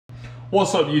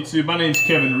What's up YouTube? My name is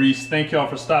Kevin Reese. Thank y'all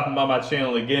for stopping by my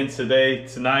channel again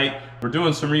tonight. We're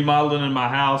doing some remodeling in my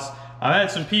house. I've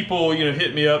had some people,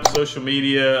 hit me up, social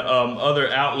media, other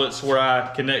outlets where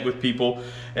I connect with people.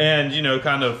 And, you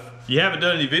haven't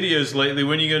done any videos lately.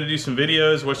 When are you gonna do some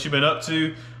videos? What you been up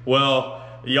to? Well,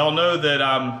 y'all know that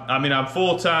I'm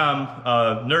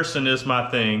full-time, nursing is my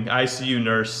thing, ICU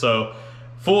nurse. So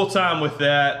full-time with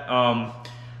that.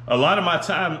 A lot of my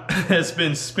time has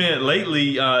been spent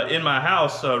lately in my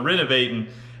house renovating,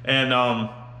 and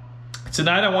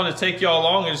tonight I want to take y'all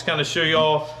along and just kind of show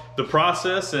y'all the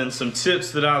process and some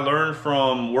tips that I learned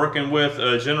from working with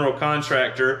a general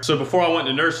contractor. So before I went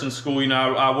to nursing school,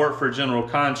 I worked for a general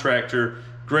contractor,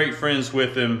 great friends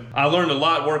with him. I learned a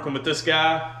lot working with this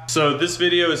guy. So this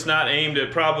video is not aimed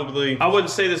at I wouldn't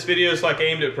say this video is like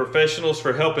aimed at professionals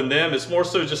for helping them. It's more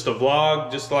so just a vlog,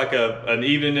 just like an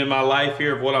evening in my life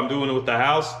here of what I'm doing with the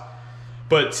house.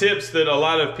 But tips that a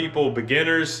lot of people,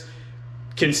 beginners,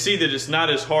 can see that it's not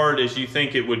as hard as you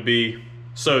think it would be.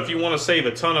 So if you want to save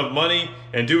a ton of money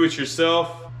and do it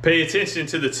yourself, pay attention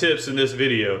to the tips in this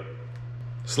video.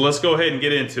 So let's go ahead and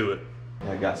get into it.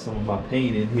 I got some of my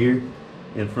paint in here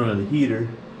in front of the heater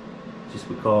just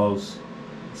because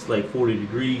it's like 40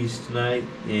 degrees tonight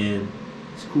and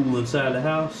it's cool inside the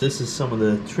house. This is some of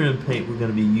the trim paint we're going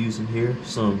to be using here.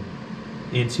 Some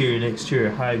interior and exterior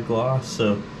high gloss,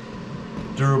 so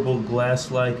durable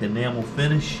glass-like enamel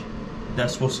finish.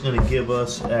 That's what's going to give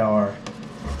us our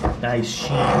nice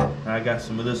sheen. I got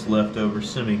some of this leftover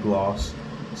semi-gloss,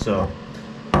 so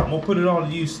I'm going to put it all to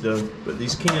use though. But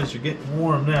these cans are getting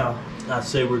warm now. I'd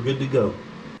say we're good to go.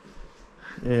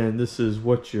 And this is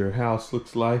what your house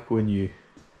looks like when you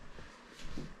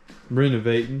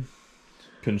renovating.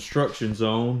 Construction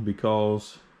zone,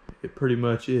 because it pretty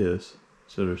much is.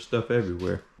 So there's stuff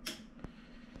everywhere.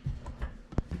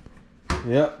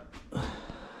 Yep.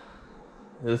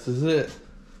 This is it.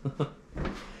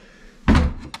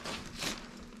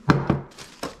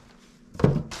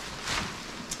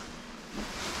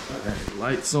 Alright,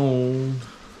 lights on.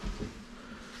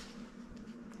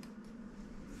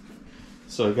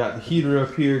 So I got the heater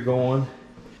up here going.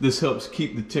 This helps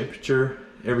keep the temperature,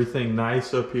 everything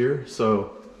nice up here.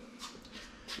 So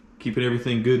keeping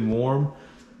everything good and warm.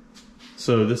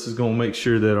 So this is gonna make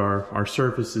sure that our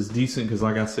surface is decent, because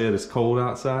like I said, it's cold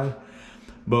outside.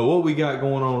 But what we got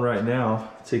going on right now,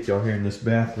 I'll take y'all here in this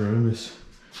bathroom, this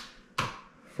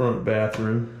front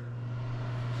bathroom.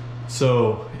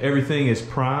 So everything is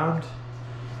primed.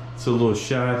 It's a little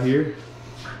shot here.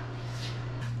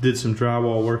 Did some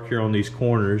drywall work here on these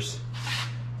corners.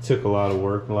 Took a lot of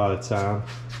work, a lot of time,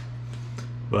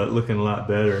 but looking a lot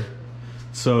better.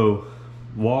 So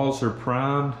walls are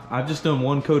primed. I've just done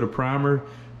one coat of primer.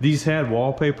 These had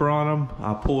wallpaper on them.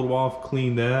 I pulled them off,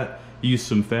 cleaned that, used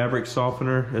some fabric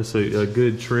softener. That's a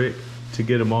good trick to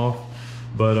get them off.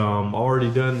 But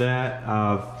already done that.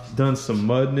 I've done some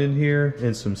mudding in here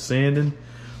and some sanding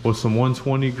with some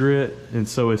 120 grit, and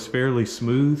so it's fairly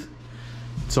smooth.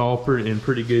 It's all in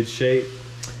pretty good shape.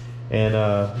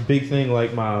 And big thing,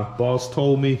 like my boss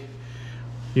told me,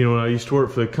 when I used to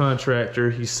work for the contractor,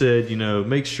 he said,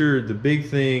 make sure the big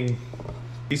thing,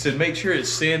 he said, make sure it's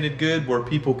sanded good where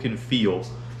people can feel.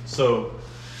 So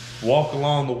walk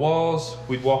along the walls,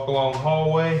 we'd walk along the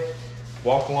hallway,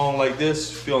 walk along like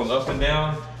this, feeling up and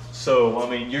down. So,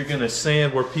 you're gonna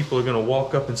sand where people are gonna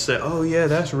walk up and say, oh yeah,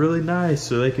 that's really nice.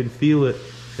 So they can feel it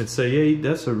and say, hey,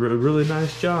 that's a really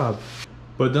nice job.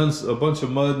 But done a bunch of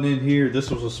mudding in here.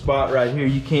 This was a spot right here.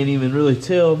 You can't even really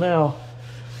tell now,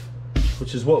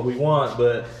 which is what we want.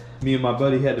 But me and my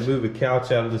buddy had to move a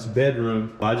couch out of this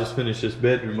bedroom. I just finished this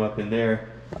bedroom up in there.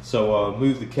 So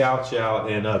moved the couch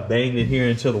out and banged it here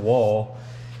into the wall.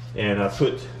 And I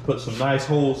put some nice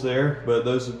holes there, but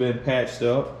those have been patched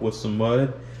up with some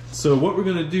mud. So what we're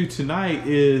gonna do tonight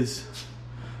is,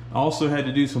 I also had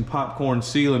to do some popcorn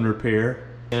ceiling repair.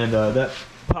 And that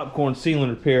popcorn ceiling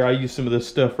repair, I use some of this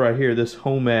stuff right here, this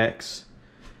Homax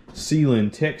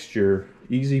ceiling texture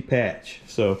easy patch.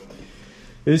 So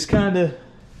it's kind of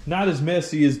not as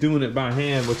messy as doing it by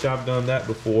hand, which I've done that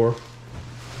before,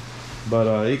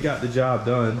 but it got the job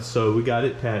done. So we got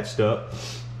it patched up.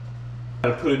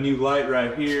 I put a new light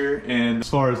right here, and as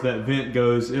far as that vent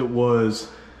goes, it was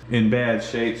in bad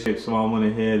shape, so I went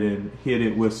ahead and hit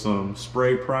it with some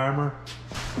spray primer.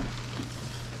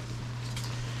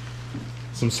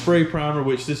 Some spray primer,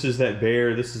 which this is that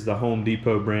Bear, this is the Home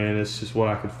Depot brand. It's just what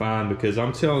I could find, because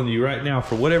I'm telling you right now,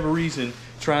 for whatever reason,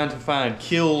 trying to find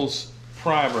Kills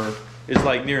primer is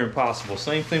like near impossible.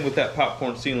 Same thing with that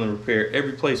popcorn ceiling repair.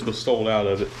 Every place was sold out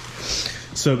of it.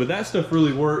 So, but that stuff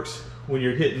really works when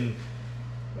you're hitting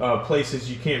places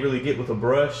you can't really get with a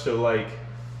brush. So like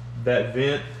that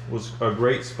vent was a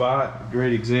great spot, a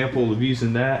great example of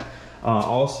using that.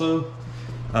 Also,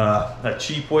 a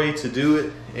cheap way to do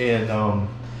it, and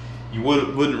you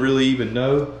wouldn't really even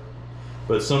know,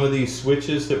 but some of these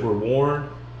switches that were worn,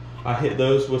 I hit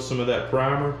those with some of that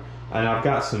primer, and I've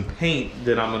got some paint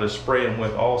that I'm going to spray them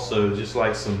with also, just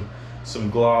like some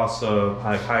gloss,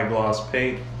 high gloss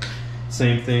paint.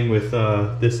 Same thing with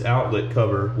this outlet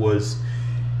cover.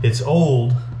 It's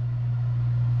old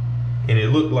and it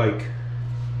looked like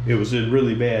it was in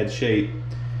really bad shape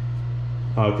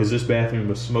because this bathroom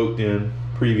was smoked in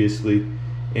previously,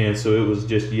 and so it was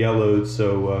just yellowed.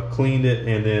 So cleaned it,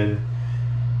 and then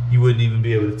you wouldn't even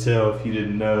be able to tell if you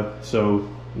didn't know. So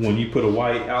when you put a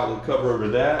white outlet cover over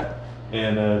that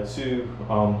and two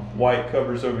white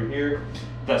covers over here,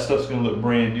 that stuff's gonna look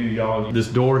brand new, y'all. This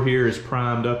door here is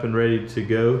primed up and ready to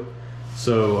go.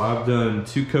 So I've done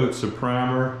 2 coats of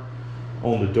primer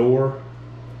on the door,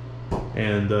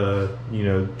 and you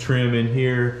know, trim in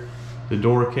here, the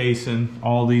door casing,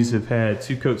 all these have had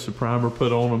 2 coats of primer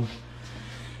put on them.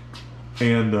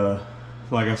 And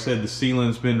like I said, the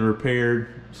ceiling's been repaired.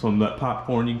 Some of that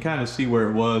popcorn, you can kind of see where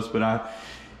it was, but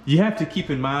you have to keep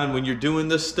in mind when you're doing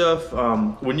this stuff,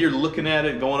 when you're looking at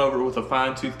it, going over it with a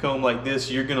fine-tooth comb like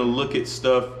this, you're gonna look at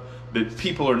stuff that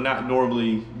people are not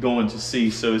normally going to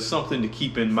see. So it's something to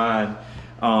keep in mind.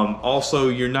 Also,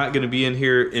 you're not gonna be in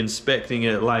here inspecting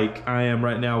it like I am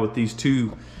right now with these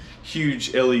 2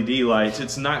 huge LED lights.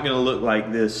 It's not gonna look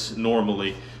like this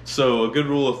normally. So a good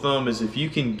rule of thumb is if you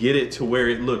can get it to where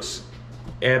it looks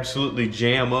absolutely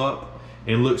jam up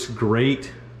and looks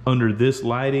great under this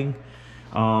lighting.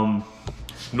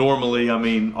 Normally, I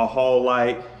mean, a hall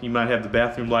light, you might have the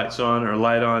bathroom lights on or a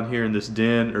light on here in this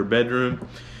den or bedroom.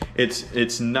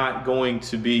 It's not going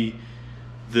to be,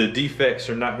 the defects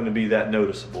are not going to be that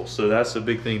noticeable. So that's a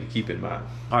big thing to keep in mind.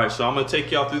 All right, so I'm going to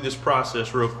take y'all through this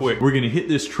process real quick. We're going to hit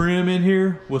this trim in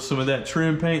here with some of that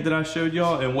trim paint that I showed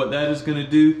y'all, and what that is going to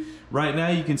do, right now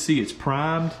you can see it's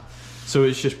primed. So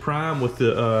it's just primed with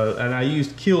the, and I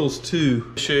used Kills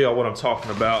 2 to show y'all what I'm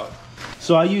talking about.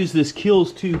 So I use this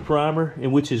Kills 2 primer,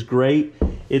 and which is great.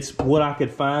 It's what I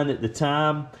could find at the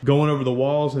time. Going over the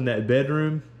walls in that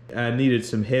bedroom, I needed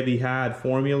some heavy hide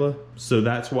formula, so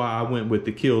that's why I went with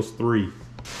the Kills 3.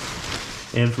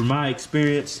 And from my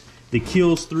experience, the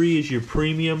Kills 3 is your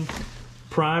premium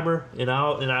primer, and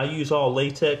I use all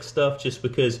latex stuff just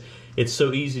because it's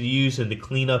so easy to use, and the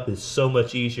cleanup is so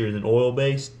much easier than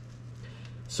oil-based.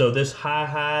 So this high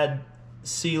hide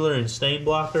sealer and stain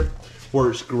blocker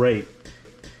works great.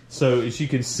 So as you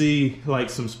can see, like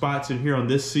some spots in here on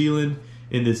this ceiling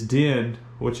in this den,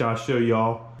 which I'll show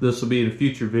y'all. This will be in a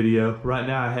future video. Right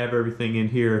now I have everything in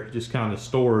here just kind of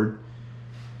stored.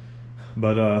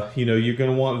 But you know, you're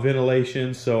gonna want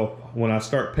ventilation, so when I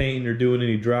start painting or doing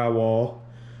any drywall,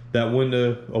 that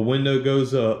a window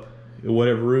goes up in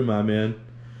whatever room I'm in,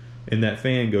 and that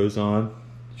fan goes on.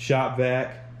 Shop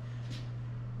vac,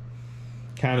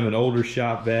 kind of an older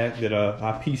shop vac that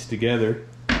I pieced together,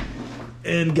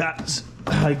 and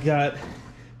I got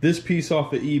this piece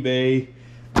off of eBay,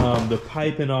 the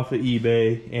piping off of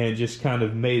eBay, and just kind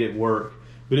of made it work.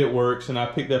 But it works, and I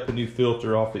picked up a new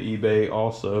filter off of eBay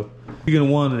also. You're gonna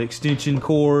want an extension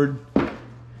cord.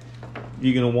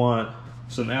 You're gonna want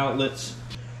some outlets,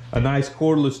 a nice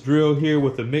cordless drill here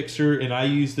with a mixer, and I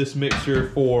use this mixer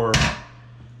for,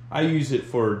 I use it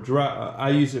for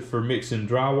mixing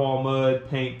drywall mud,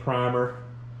 paint, primer.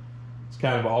 It's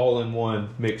kind of an all-in-one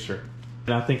mixer.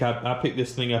 And I think I picked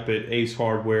this thing up at Ace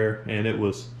Hardware, and it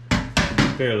was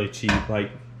fairly cheap,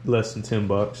 like less than 10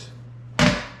 bucks.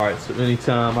 All right, so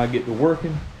anytime I get to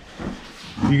working,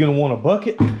 you're gonna want a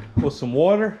bucket with some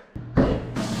water.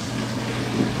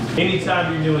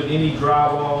 Anytime you're doing any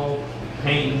drywall,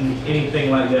 painting,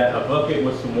 anything like that, a bucket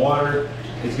with some water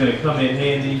is gonna come in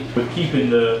handy with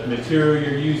keeping the material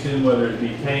you're using, whether it be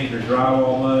paint or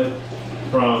drywall mud,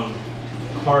 from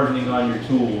hardening on your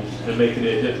tools and making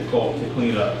it difficult to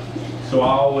clean up. So I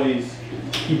always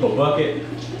keep a bucket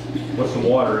with some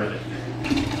water in it.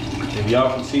 If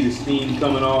y'all can see the steam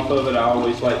coming off of it, I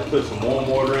always like to put some warm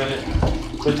water in it.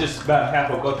 But just about half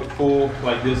a bucket full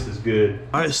like this is good.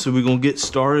 All right, so we're gonna get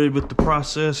started with the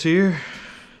process here.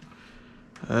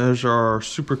 There's our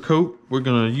super coat. We're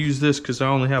gonna use this because I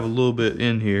only have a little bit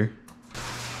in here.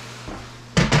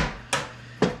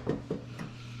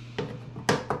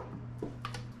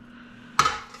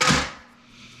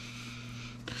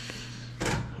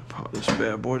 Pop this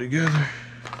bad boy together.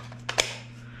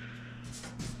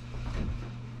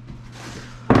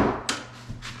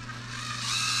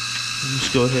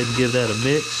 Just go ahead and give that a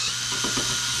mix.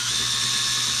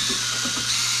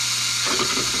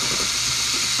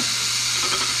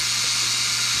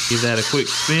 Give that a quick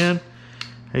spin.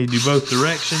 You do both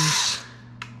directions.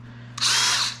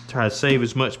 Try to save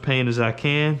as much paint as I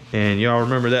can. And y'all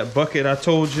remember that bucket I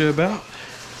told you about?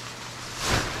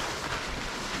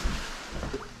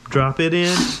 Drop it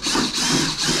in.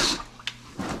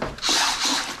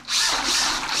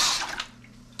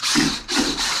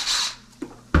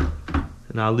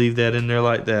 And I'll leave that in there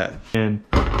like that. And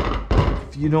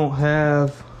if you don't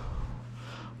have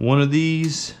one of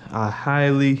these, I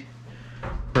highly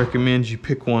recommend you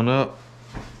pick one up,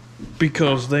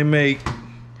 because they make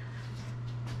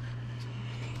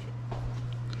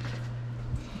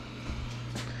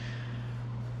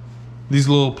these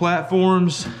little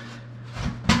platforms,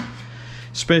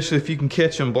 especially if you can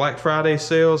catch them Black Friday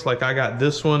sales. Like I got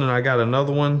this one and I got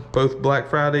another one, both Black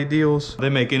Friday deals. They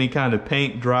make any kind of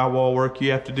paint, drywall work you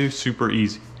have to do super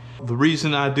easy. The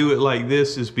reason I do it like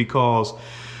this is because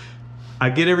I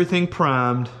get everything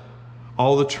primed,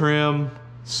 all the trim,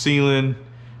 ceiling,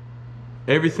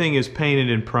 everything is painted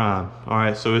and primed. All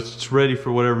right, so it's ready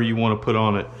for whatever you want to put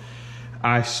on it.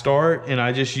 I start and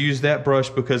I just use that brush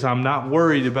because I'm not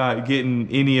worried about getting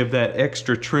any of that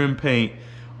extra trim paint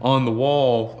on the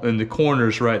wall in the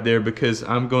corners right there, because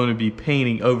I'm going to be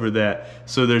painting over that.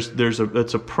 So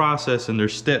it's a process and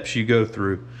there's steps you go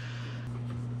through.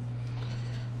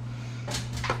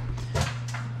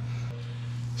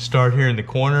 Start here in the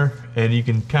corner and you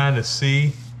can kind of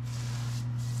see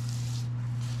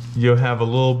you'll have a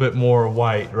little bit more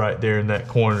white right there in that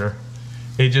corner.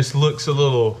 It just looks a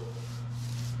little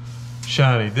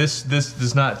shiny. This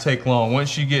does not take long.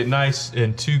 Once you get nice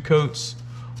in two coats,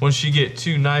 once you get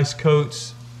two nice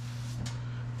coats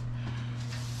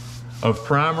of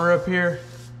primer up here,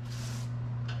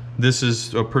 this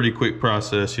is a pretty quick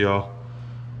process, y'all.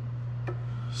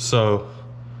 So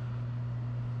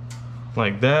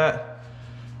like that,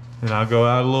 and I'll go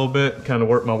out a little bit, kind of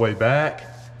work my way back.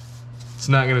 It's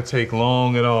not gonna take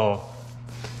long at all.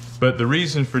 But the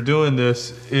reason for doing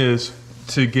this is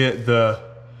to get the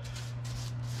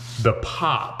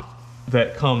pop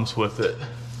that comes with it.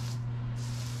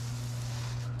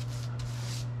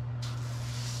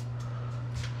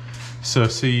 So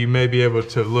see, you may be able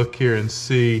to look here and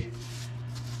see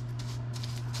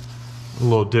a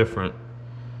little different.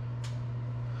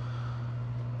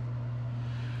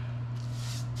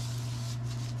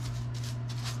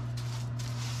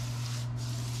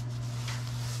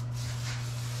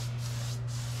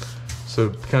 So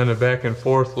kind of back and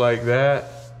forth like that.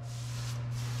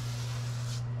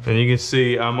 And you can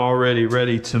see I'm already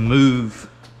ready to move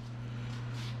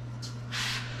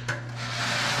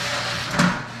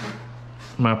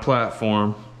my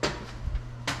platform.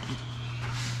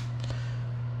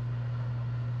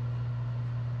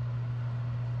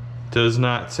 Does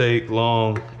not take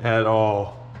long at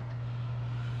all.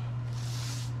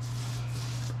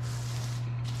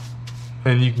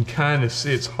 And you can kind of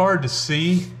see, it's hard to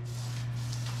see,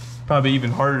 probably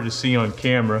even harder to see on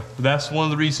camera. That's one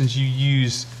of the reasons you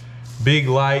use big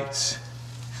lights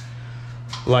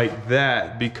like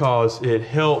that, because it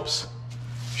helps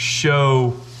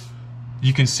show,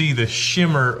 you can see the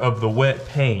shimmer of the wet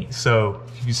paint, so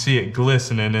you can see it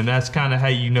glistening, and that's kind of how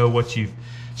you know what you've,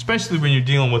 especially when you're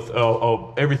dealing with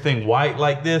everything white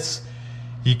like this,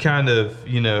 you kind of,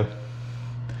 you know,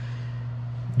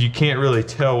 you can't really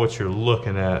tell what you're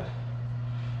looking at.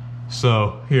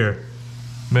 So here,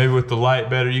 maybe with the light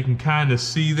better, you can kind of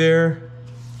see there.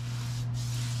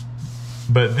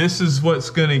 But this is what's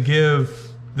going to give,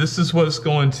 this is what's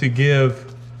going to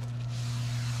give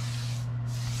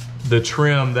the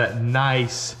trim that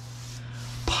nice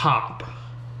pop.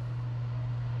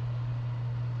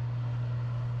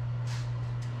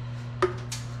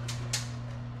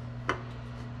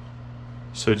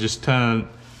 So just time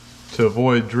to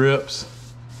avoid drips.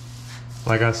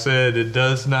 Like I said, it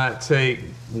does not take,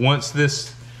 once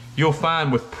this, you'll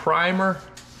find with primer,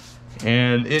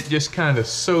 and it just kind of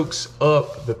soaks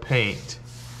up the paint.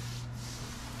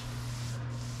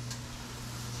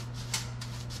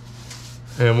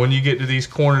 And when you get to these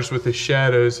corners with the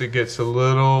shadows, it gets a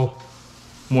little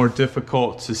more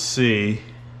difficult to see.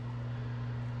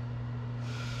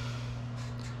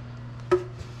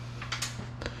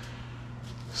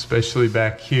 Especially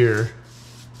back here.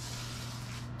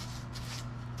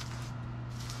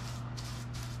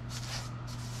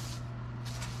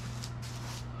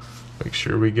 Make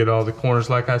sure we get all the corners.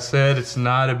 Like I said, it's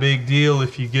not a big deal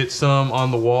if you get some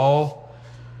on the wall.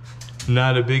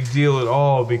 Not a big deal at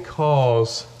all,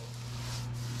 because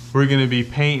we're going to be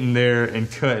painting there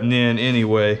and cutting in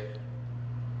anyway.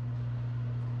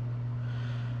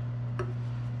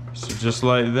 So just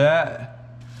like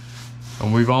that.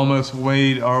 And we've almost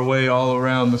made our way all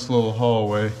around this little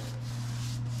hallway.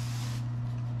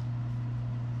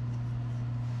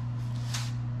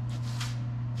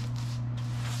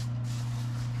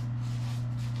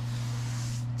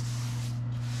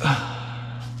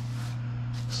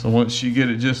 So once you get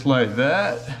it just like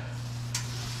that,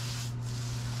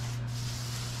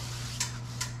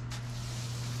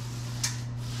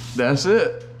 that's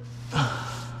it.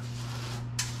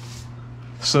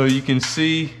 So you can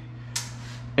see,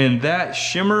 and that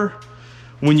shimmer,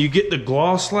 when you get the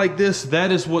gloss like this,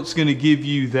 that is what's gonna give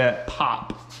you that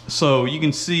pop. So you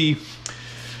can see,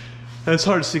 that's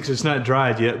hard to see because it's not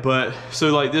dried yet, but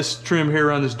so like this trim here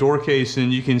around this door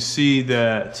casing, you can see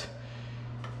that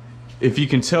if you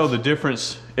can tell the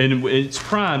difference, and it's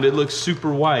primed, it looks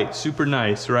super white, super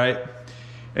nice, right?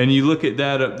 And you look at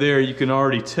that up there, you can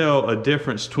already tell a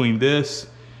difference between this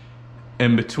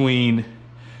and between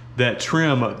that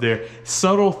trim up there.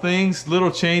 Subtle things,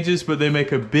 little changes, but they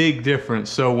make a big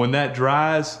difference. So when that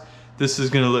dries, this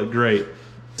is gonna look great.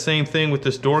 Same thing with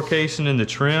this door casing and the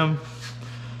trim.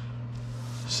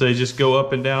 So you just go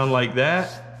up and down like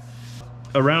that.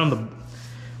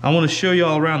 I want to show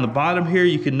y'all around the bottom here.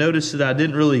 You can notice that I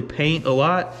didn't really paint a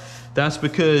lot. That's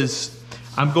because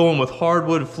I'm going with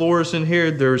hardwood floors in here.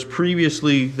 There was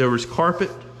carpet,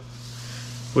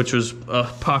 which was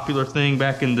a popular thing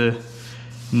back in the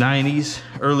 90s,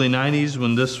 early 90s,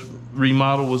 when this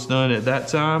remodel was done at that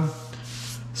time.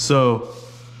 So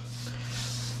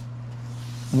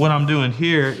what I'm doing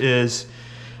here is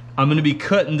I'm going to be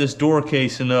cutting this door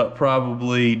casing up,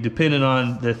 probably depending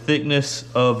on the thickness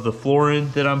of the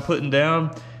flooring that I'm putting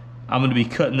down. I'm going to be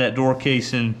cutting that door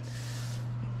casing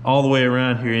all the way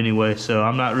around here anyway, so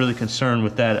I'm not really concerned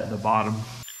with that at the bottom.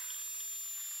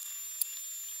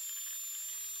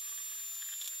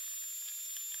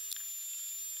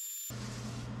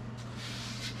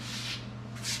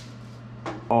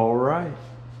 All right.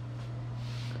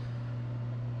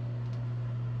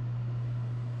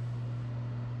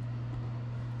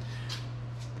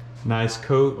 Nice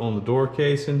coat on the door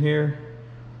casing here.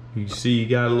 You see you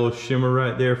got a little shimmer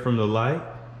right there from the light.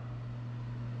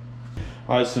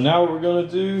 All right, so now what we're gonna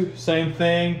do, same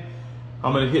thing.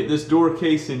 I'm gonna hit this door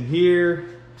casing here.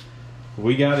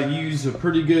 We gotta use a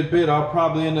pretty good bit. I'll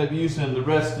probably end up using the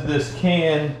rest of this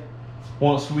can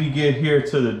once we get here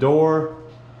to the door.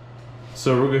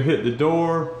 So we're gonna hit the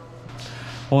door.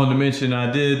 I wanted to mention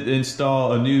I did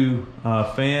install a new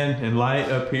fan and light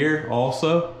up here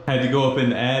also. Had to go up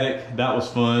in the attic, that was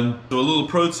fun. So a little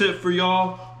pro tip for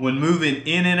y'all, when moving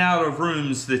in and out of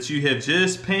rooms that you have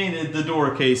just painted the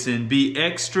door casing, be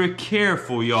extra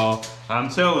careful, y'all. I'm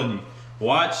telling you,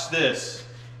 watch this.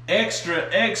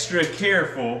 Extra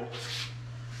careful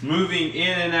moving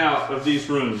in and out of these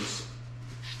rooms.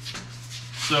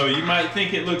 So you might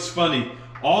think it looks funny.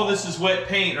 All this is wet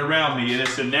paint around me and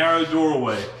it's a narrow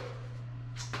doorway.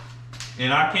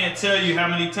 And I can't tell you how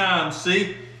many times,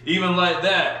 see, even like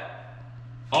that,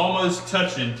 almost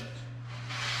touching.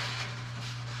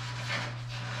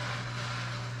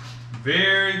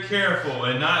 Very careful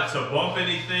and not to bump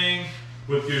anything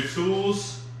with your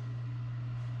tools.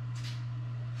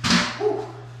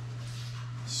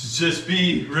 So just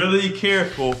be really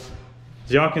careful.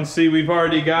 As y'all can see, we've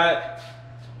already got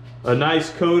a nice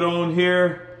coat on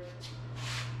here,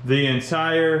 the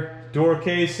entire door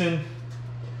casing,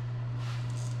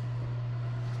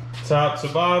 top to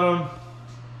bottom,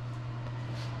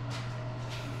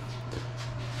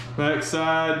 back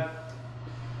side,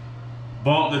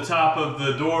 bump the top of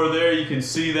the door there, you can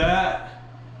see that.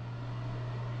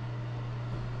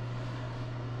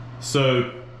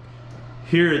 So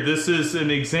here, this is an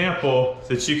example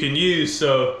that you can use,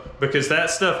 so because that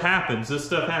stuff happens. This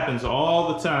stuff happens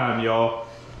all the time, y'all.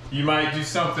 You might do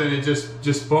something and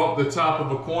just bump the top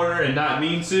of a corner and not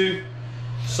mean to.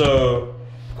 So,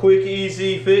 quick,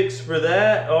 easy fix for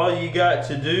that. All you got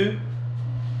to do,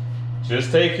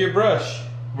 just take your brush.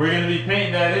 We're gonna be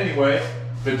painting that anyway,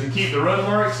 but to keep the run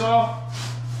marks off,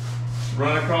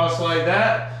 run across like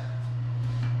that.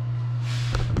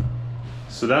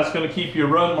 So that's gonna keep your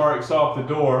run marks off the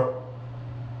door.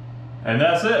 And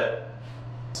that's it.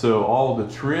 So all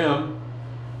the trim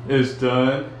is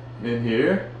done in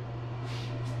here.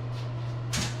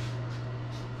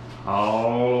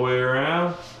 All the way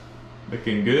around,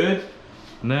 looking good.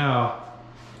 Now,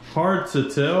 hard to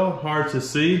tell, hard to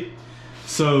see.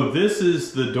 So this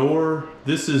is the door,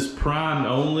 this is primed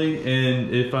only,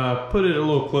 and if I put it a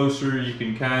little closer, you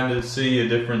can kind of see a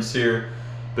difference here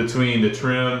between the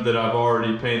trim that I've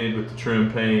already painted with the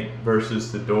trim paint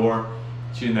versus the door.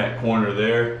 It's in that corner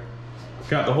there.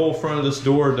 Got the whole front of this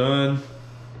door done.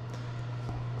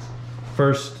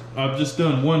 First, I've just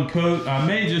done one coat. I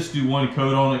may just do one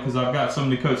coat on it because I've got so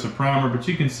many coats of primer, but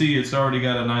you can see it's already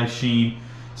got a nice sheen.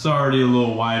 It's already a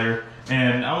little whiter.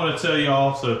 And I want to tell you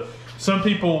also, some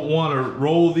people want to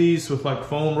roll these with like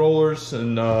foam rollers,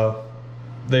 and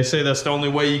they say that's the only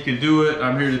way you can do it.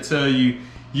 I'm here to tell you,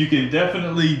 you can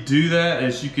definitely do that,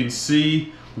 as you can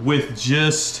see, with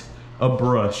just a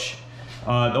brush.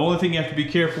 The only thing you have to be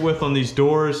careful with on these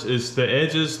doors is the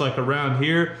edges, like around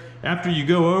here. After you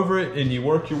go over it and you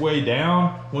work your way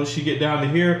down, once you get down to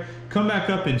here, come back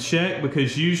up and check,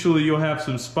 because usually you'll have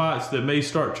some spots that may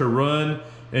start to run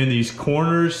in these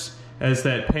corners as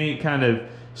that paint kind of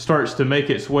starts to make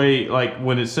its way, like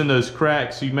when it's in those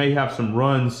cracks, you may have some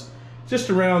runs just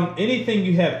around anything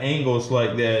you have angles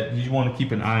like that. You want to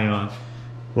keep an eye on.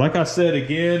 Like I said,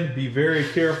 again, be very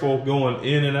careful going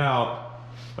in and out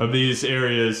of these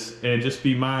areas, and just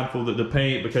be mindful that the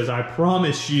paint, because I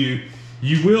promise you,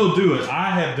 you will do it.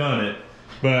 I have done it,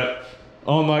 but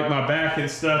on like my back and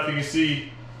stuff, you can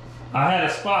see I had a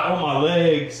spot on my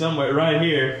leg somewhere right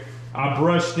here. I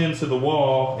brushed into the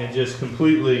wall and just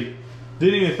completely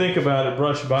didn't even think about it,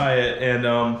 brushed by it,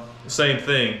 and same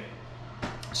thing.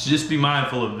 So just be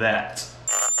mindful of that.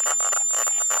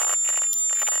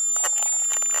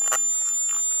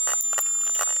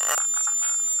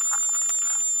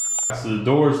 So the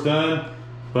door's done,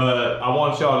 but I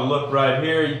want y'all to look right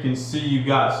here. You can see you've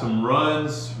got some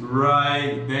runs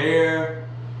right there,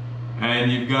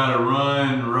 and you've got a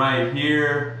run right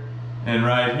here and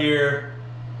right here.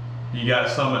 You got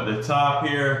some at the top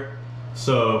here.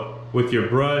 So with your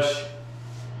brush,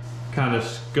 kind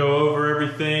of go over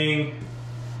everything.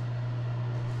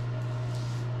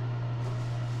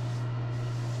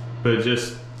 But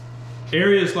just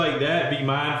areas like that, be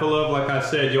mindful of. Like I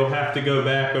said, you'll have to go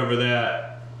back over that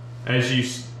as you,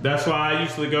 that's why I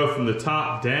usually go from the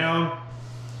top down,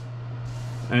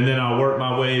 and then I'll work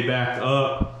my way back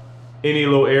up. Any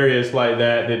little areas like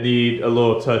that that need a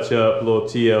little touch up, a little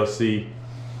TLC.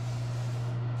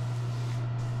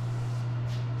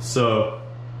 So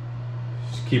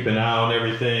just keep an eye on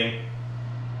everything,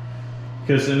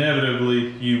 because inevitably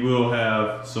you will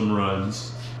have some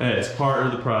runs. It's part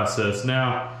of the process.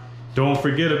 Now, don't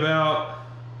forget about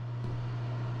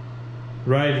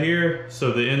right here.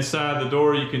 So the inside the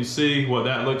door, you can see what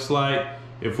that looks like.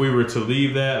 If we were to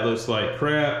leave that, it looks like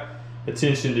crap.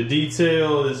 Attention to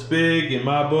detail is big in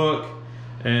my book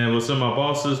and what's in my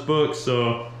boss's book.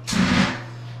 So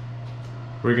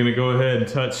we're gonna go ahead and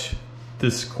touch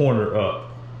this corner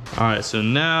up. All right, so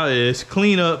now it's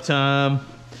cleanup time.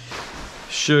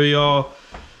 Show y'all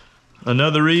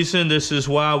another reason. This is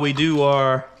why we do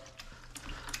our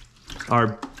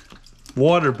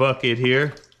water bucket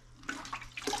here.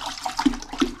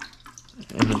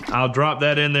 And I'll drop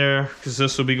that in there because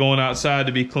this will be going outside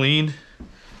to be cleaned.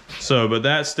 So, but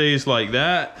that stays like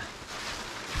that.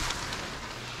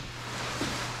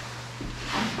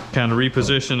 Kind of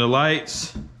reposition the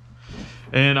lights.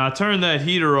 And I turned that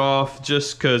heater off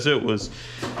just because it was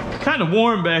kind of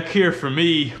warm back here for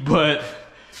me. But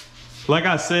like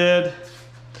I said,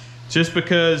 just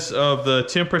because of the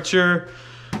temperature,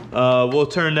 we'll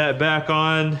turn that back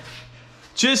on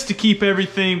just to keep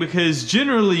everything, because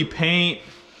generally paint,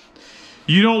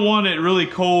 you don't want it really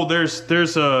cold.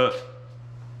 There's a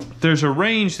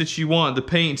range that you want the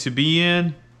paint to be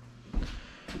in.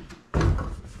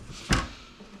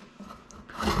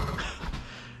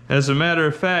 As a matter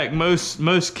of fact,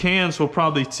 most cans will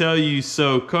probably tell you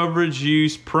so. Coverage,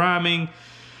 use, priming,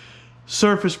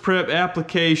 surface prep,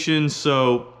 application.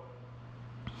 So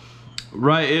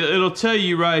right, it'll tell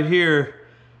you right here,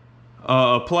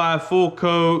 apply full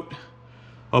coat,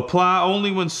 apply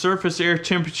only when surface air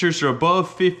temperatures are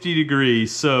above 50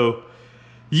 degrees. So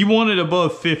you want it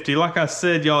above 50. Like I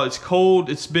said, y'all, it's cold.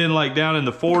 It's been like down in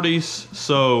the 40s.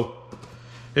 So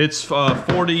it's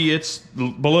 40, it's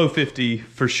below 50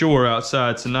 for sure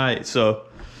outside tonight. So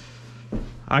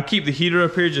I keep the heater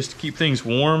up here just to keep things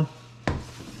warm.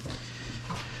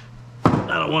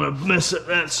 I don't want to mess it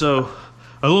that. So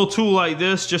a little tool like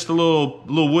this, just a little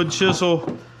wood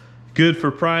chisel, good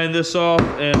for prying this off.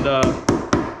 And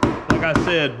like I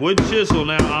said, wood chisel.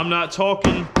 Now I'm not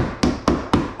talking,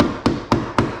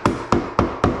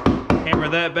 hammer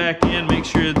that back in, make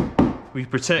sure we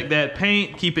protect that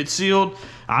paint, keep it sealed.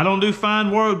 I don't do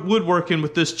fine woodworking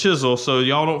with this chisel, so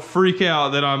y'all don't freak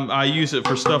out that I use it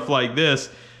for stuff like this.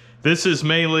 This is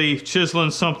mainly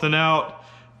chiseling something out,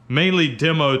 mainly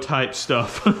demo type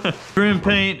stuff. Trim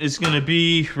paint is gonna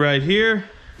be right here.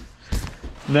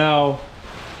 Now,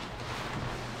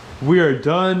 we are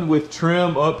done with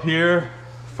trim up here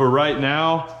for right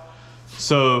now.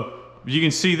 So you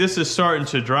can see this is starting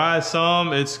to dry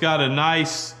some. It's got a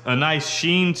nice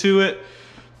sheen to it.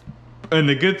 And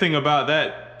the good thing about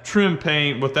that trim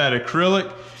paint with that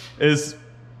acrylic is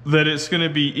that it's gonna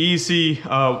be easy.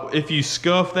 If you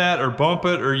scuff that or bump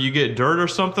it or you get dirt or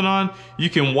something on, you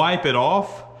can wipe it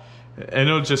off and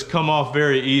it'll just come off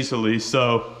very easily.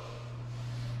 So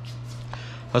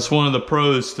that's one of the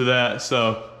pros to that.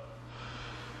 So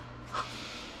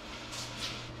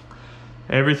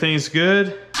everything's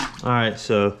good. All right,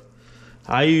 so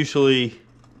I usually,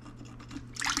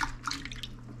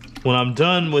 when I'm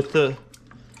done with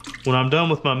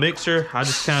my mixer, I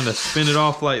just kind of spin it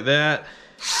off like that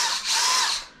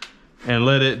and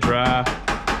let it dry.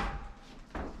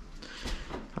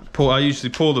 I usually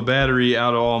pull the battery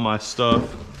out of all my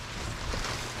stuff.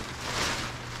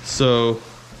 So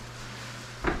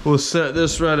we'll set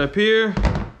this right up here.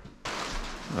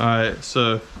 All right,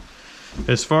 so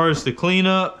as far as the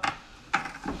cleanup,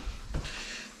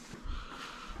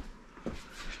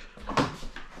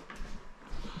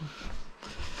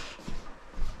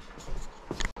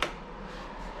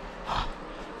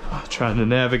 trying to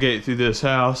navigate through this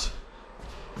house.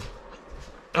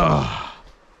 All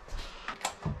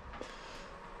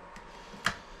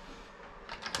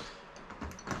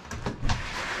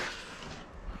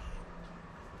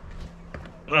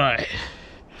right.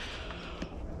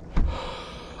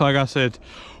 Like I said,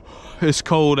 it's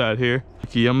cold out here.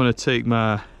 Okay, I'm gonna take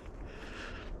get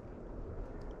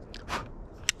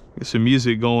some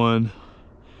music going.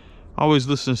 I always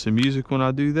listen to some music when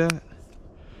I do that,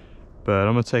 but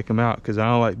I'm gonna take them out because I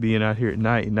don't like being out here at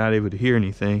night and not able to hear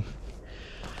anything.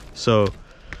 So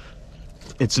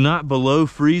it's not below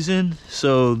freezing,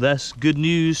 so that's good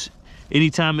news.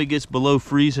 Anytime it gets below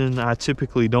freezing, I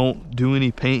typically don't do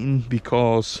any painting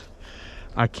because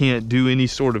I can't do any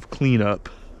sort of cleanup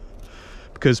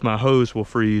because my hose will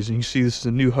freeze. And you see this is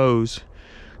a new hose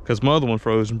because my other one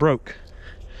froze and broke.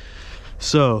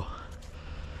 So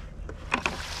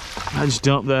I just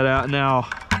dumped that out. Now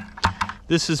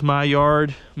this is my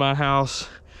yard, my house.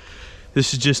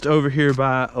 This is just over here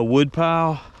by a wood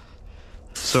pile.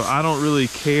 So I don't really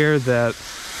care that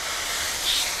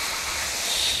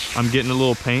I'm getting a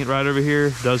little paint right over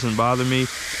here. Doesn't bother me.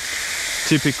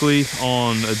 Typically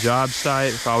on a job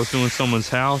site, if I was doing someone's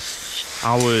house,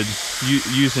 I would,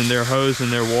 using their hose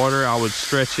and their water, I would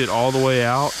stretch it all the way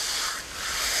out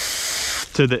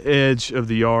to the edge of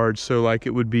the yard. So like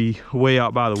it would be way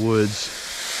out by the woods.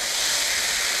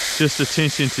 Just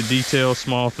attention to detail,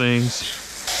 small things.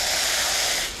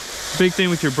 Big thing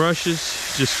with your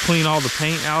brushes, just clean all the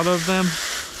paint out of them.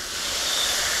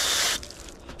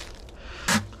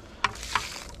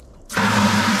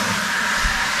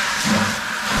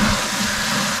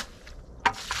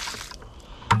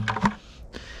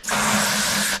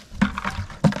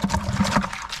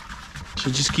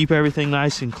 So just keep everything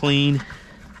nice and clean.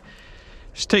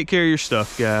 Just take care of your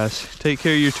stuff, guys. Take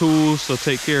care of your tools, they'll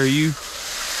take care of you.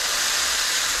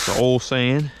 It's the old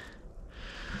saying.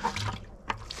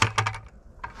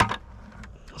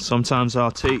 Sometimes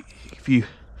I'll take, if you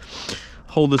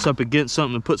hold this up against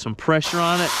something and put some pressure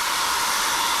on it,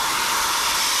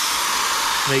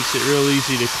 makes it real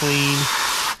easy to clean.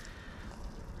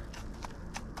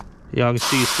 Y'all can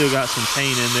see you still got some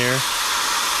paint in there.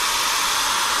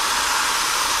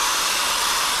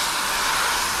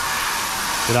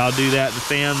 But I'll do that to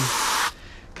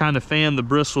kind of fan the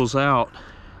bristles out.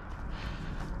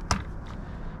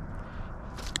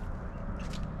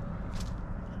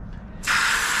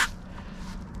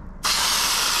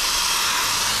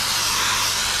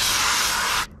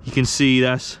 You can see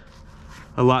that's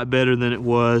a lot better than it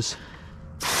was.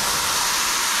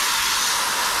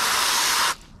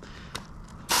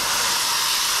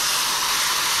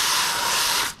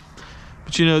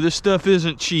 But you know, this stuff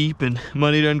isn't cheap and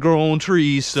money doesn't grow on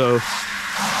trees, so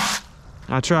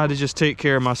I try to just take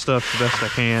care of my stuff the best I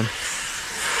can.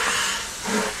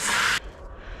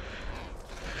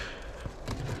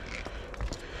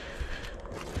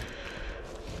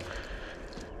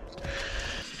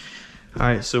 All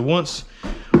right, so once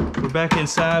we're back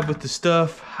inside with the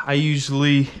stuff, I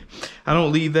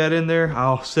don't leave that in there.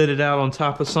 I'll set it out on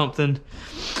top of something,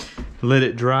 let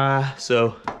it dry.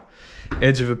 So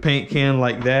edge of a paint can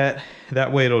like that.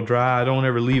 That way it'll dry. Don't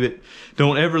ever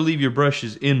leave your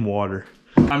brushes in water.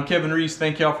 I'm Kevin Reese.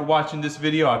 Thank y'all for watching this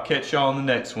video. I'll catch y'all in the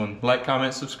next one. Like,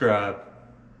 comment, subscribe.